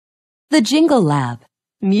The Jingle Lab.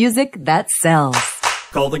 Music that sells.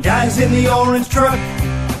 Call the guys in the orange truck.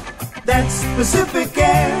 That's Pacific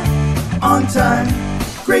Air. On time,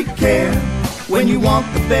 great care. When you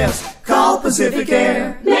want the best, call Pacific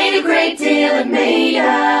Air. Made a great deal at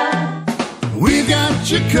Maida. We've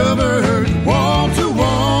got you covered wall to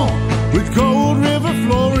wall with Cold River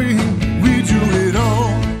flooring. We do it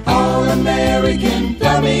all. All American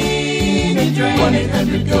plumbing and drain.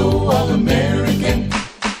 1-800-GO All-American.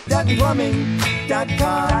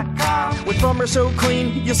 DuttonPlumbing.com. With plumbers so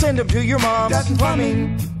clean, you'll send them to your mom.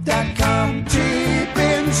 DuttonPlumbing.com. Cheap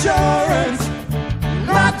insurance,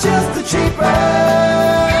 not just the cheapest,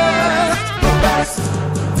 the best.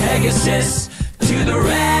 Pegasus to the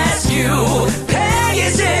rescue.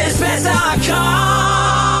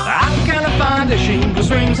 PegasusBest.com. I'm gonna find a Jingle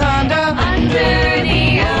Springs Honda Under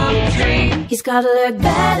the oak tree. He's gotta look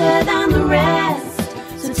better than the rest,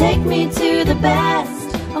 so take me to the best.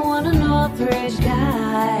 I want an Northridge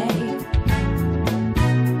guy.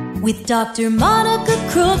 With Dr. Monica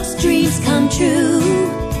Crook's dreams come true.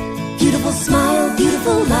 Beautiful smile,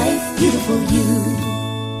 beautiful life, beautiful you.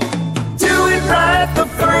 Do it right the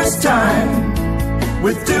first time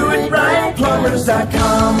with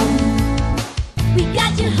DoItRightPlumbers.com. We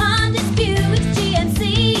got your Hondas, Buicks,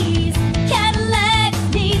 GMCs, Cadillacs,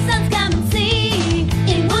 Nissans, come and see.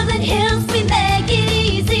 In Woodland Hills we make it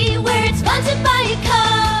easy, where it's fun to buy a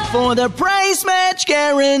car. For the price match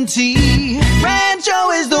guarantee, Rancho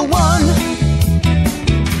is the one.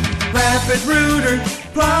 Rapid Rooter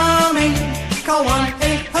Plumbing. Call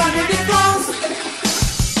 1-800-IT-FLOWS.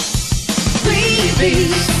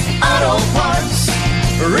 Reeves Auto Parts.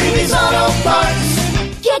 Reeves Auto Parts.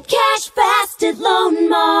 Get cash fast at Lone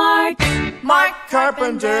Mart.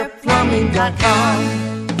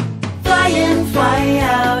 MikeCarpenterPlumbing.com. Fly in, fly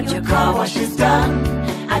out, your car wash is done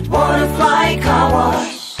at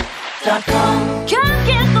WaterflyCarWash.com. Come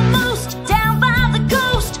get the most down by the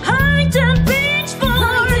coast, Huntington Beach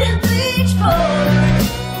Ford.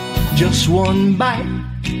 Just one bite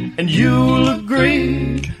and you'll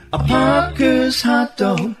agree a Parker's hot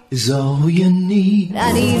dog is all you need.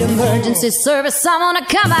 I need emergency service, someone to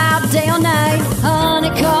come out day or night. Honey,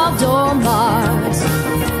 call Dormars.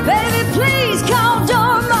 Baby, please call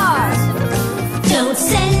Dormars. Don't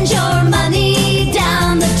send your money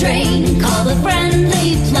down the drain. Call the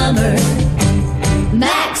friendly plumber.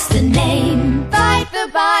 Max the name.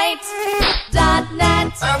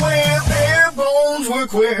 BiteTheBite.net. And where bare bones work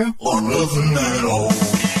queer or nothing at all.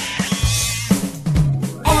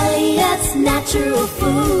 Elliot's Natural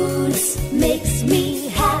Foods makes me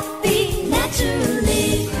happy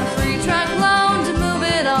naturally. Free truck loan to move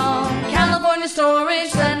it on. California Storage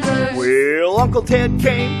Centers. Well, Uncle Ted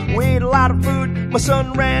came, we ate a lot of food. My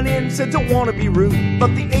son ran in, said don't want to be rude,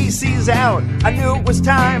 but the AC's out. I knew it was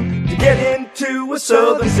time to get into a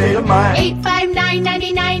southern state of mind.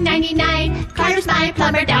 859-9999.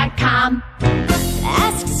 CartersMyPlumber.com.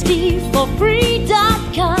 Ask Steve for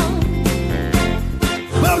free.com.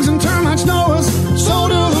 Bugs and termites know us, so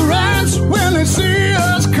do the rats. When they see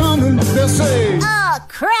us coming, they'll say, Oh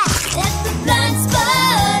crap, that's the blind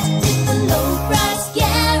spot. It's the low price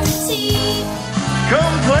guarantee.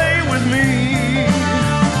 Come play with me,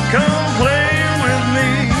 come play with me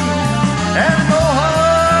at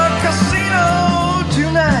Mohawk Casino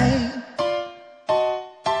tonight.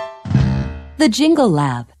 The Jingle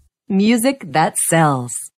Lab. Music that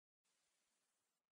sells.